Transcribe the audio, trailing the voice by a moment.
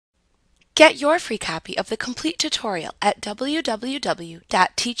Get your free copy of the complete tutorial at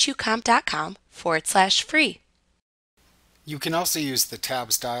www.teachucomp.com/free. You can also use the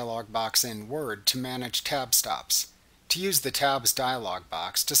Tabs dialog box in Word to manage tab stops. To use the Tabs dialog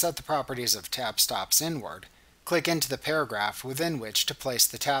box to set the properties of tab stops in Word, click into the paragraph within which to place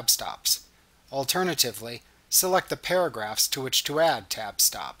the tab stops. Alternatively, select the paragraphs to which to add tab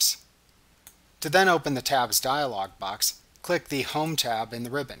stops. To then open the Tabs dialog box, click the Home tab in the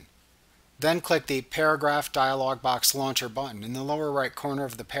ribbon. Then click the Paragraph Dialog Box Launcher button in the lower right corner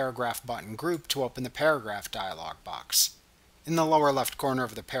of the Paragraph button group to open the Paragraph dialog box. In the lower left corner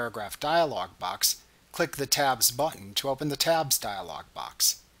of the Paragraph dialog box, click the Tabs button to open the Tabs dialog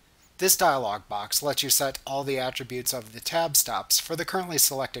box. This dialog box lets you set all the attributes of the tab stops for the currently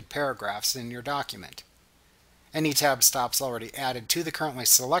selected paragraphs in your document. Any tab stops already added to the currently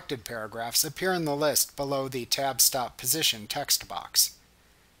selected paragraphs appear in the list below the Tab Stop Position text box.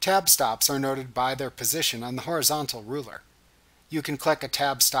 Tab stops are noted by their position on the horizontal ruler. You can click a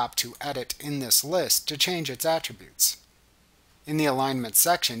tab stop to edit in this list to change its attributes. In the Alignment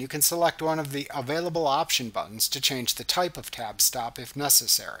section, you can select one of the available option buttons to change the type of tab stop if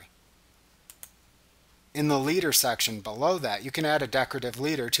necessary. In the Leader section below that, you can add a decorative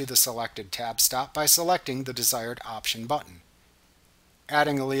leader to the selected tab stop by selecting the desired option button.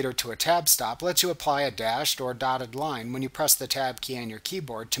 Adding a leader to a tab stop lets you apply a dashed or dotted line when you press the Tab key on your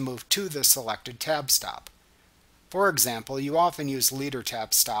keyboard to move to the selected tab stop. For example, you often use leader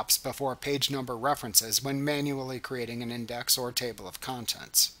tab stops before page number references when manually creating an index or table of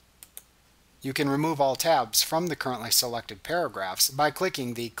contents. You can remove all tabs from the currently selected paragraphs by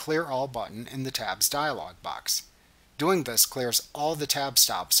clicking the Clear All button in the Tabs dialog box. Doing this clears all the tab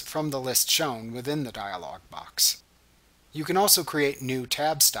stops from the list shown within the dialog box. You can also create new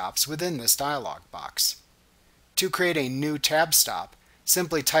tab stops within this dialog box. To create a new tab stop,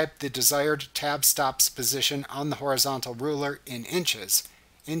 simply type the desired tab stop's position on the horizontal ruler in inches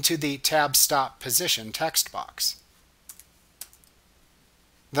into the Tab Stop Position text box.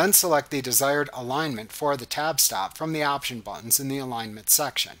 Then select the desired alignment for the tab stop from the option buttons in the Alignment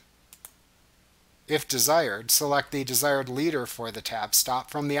section. If desired, select the desired leader for the tab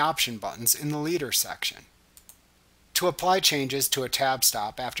stop from the option buttons in the Leader section. To apply changes to a tab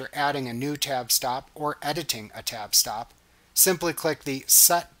stop after adding a new tab stop or editing a tab stop, simply click the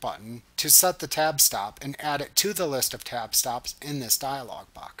Set button to set the tab stop and add it to the list of tab stops in this dialog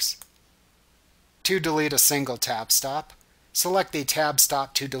box. To delete a single tab stop, select the tab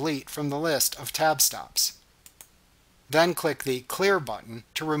stop to delete from the list of tab stops. Then click the Clear button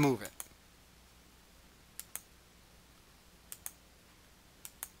to remove it.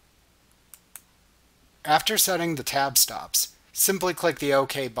 After setting the tab stops, simply click the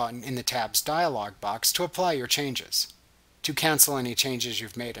OK button in the Tabs dialog box to apply your changes. To cancel any changes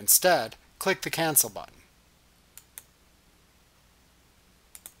you've made instead, click the Cancel button.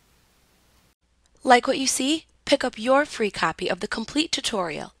 Like what you see? Pick up your free copy of the complete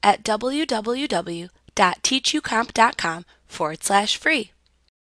tutorial at www.teachucomp.com/free.